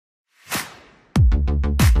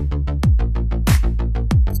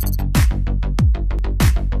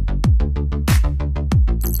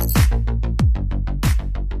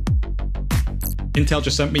Sacriel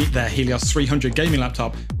just sent me their Helios 300 gaming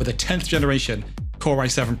laptop with a 10th generation Core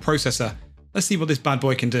i7 processor. Let's see what this bad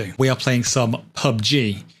boy can do. We are playing some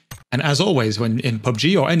PUBG. And as always, when in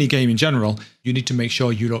PUBG or any game in general, you need to make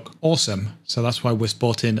sure you look awesome. So that's why we're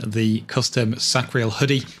sporting the custom Sacriel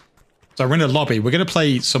hoodie. So we're in a lobby. We're going to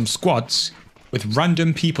play some squads with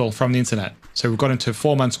random people from the internet. So we've got into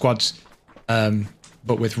 4-man squads,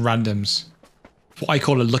 but with randoms. What I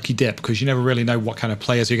call a lucky dip, because you never really know what kind of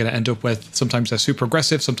players you're going to end up with. Sometimes they're super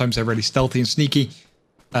aggressive. Sometimes they're really stealthy and sneaky.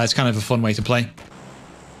 It's kind of a fun way to play.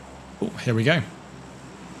 Oh, here we go.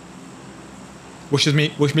 Wish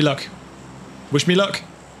me luck. Wish me luck.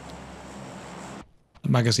 The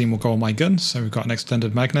magazine will go on my gun, so we've got an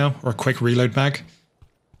extended mag now, or a quick reload mag.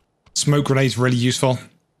 Smoke grenades really useful.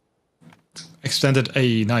 Extended,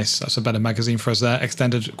 nice. That's a better magazine for us there.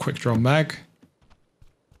 Extended quick draw mag.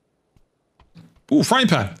 Ooh, frying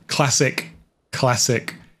pan. Classic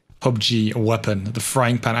PUBG weapon. The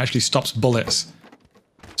frying pan actually stops bullets.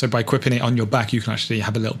 So by equipping it on your back, you can actually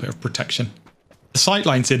have a little bit of protection. The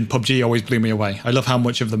sightlines in PUBG always blew me away. I love how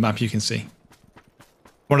much of the map you can see.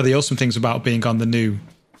 One of the awesome things about being on the new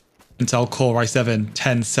Intel Core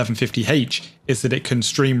i7-10750H is that it can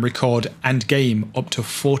stream, record, and game up to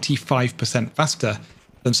 45% faster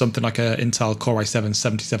than something like an Intel Core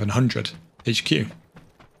i7-7700 HQ.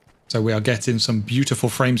 So we are getting some beautiful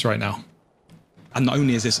frames right now. And not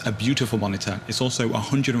only is this a beautiful monitor, it's also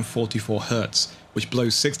 144 Hz, which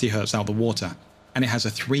blows 60 Hz out of the water. And it has a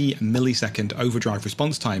 3 millisecond overdrive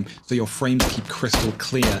response time, so your frames keep crystal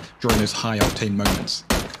clear during those high octane moments.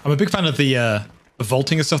 I'm a big fan of the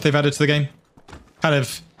vaulting and stuff they've added to the game. Kind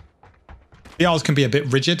of, VRs can be a bit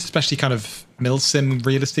rigid, especially kind of milsim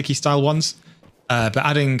realistic-y style ones. But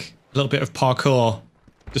adding a little bit of parkour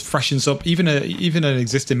just freshens up even an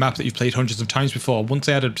existing map that you've played hundreds of times before. Once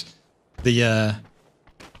they added the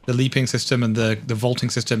leaping system and the vaulting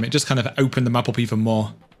system, it just kind of opened the map up even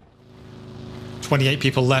more. 28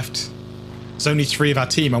 people left. There's only 3 of our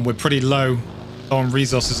team, and we're pretty low on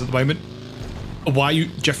resources at the moment. Why are you,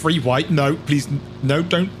 Jeffrey? Why? No, please, no,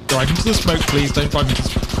 don't drive into the smoke, please. Don't drive into the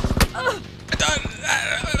smoke.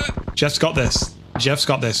 Jeff's got this. Jeff's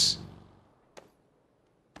got this.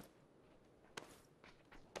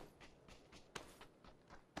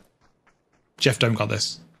 Jeff don't got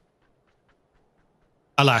this.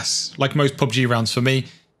 Alas, like most PUBG rounds for me,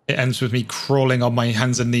 it ends with me crawling on my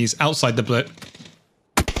hands and knees outside the blue.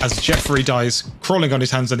 As Jeffrey dies, crawling on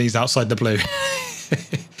his hands and knees outside the blue.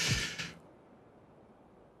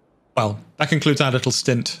 Well, that concludes our little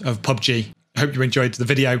stint of PUBG. I hope you enjoyed the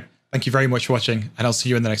video. Thank you very much for watching, and I'll see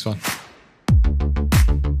you in the next one.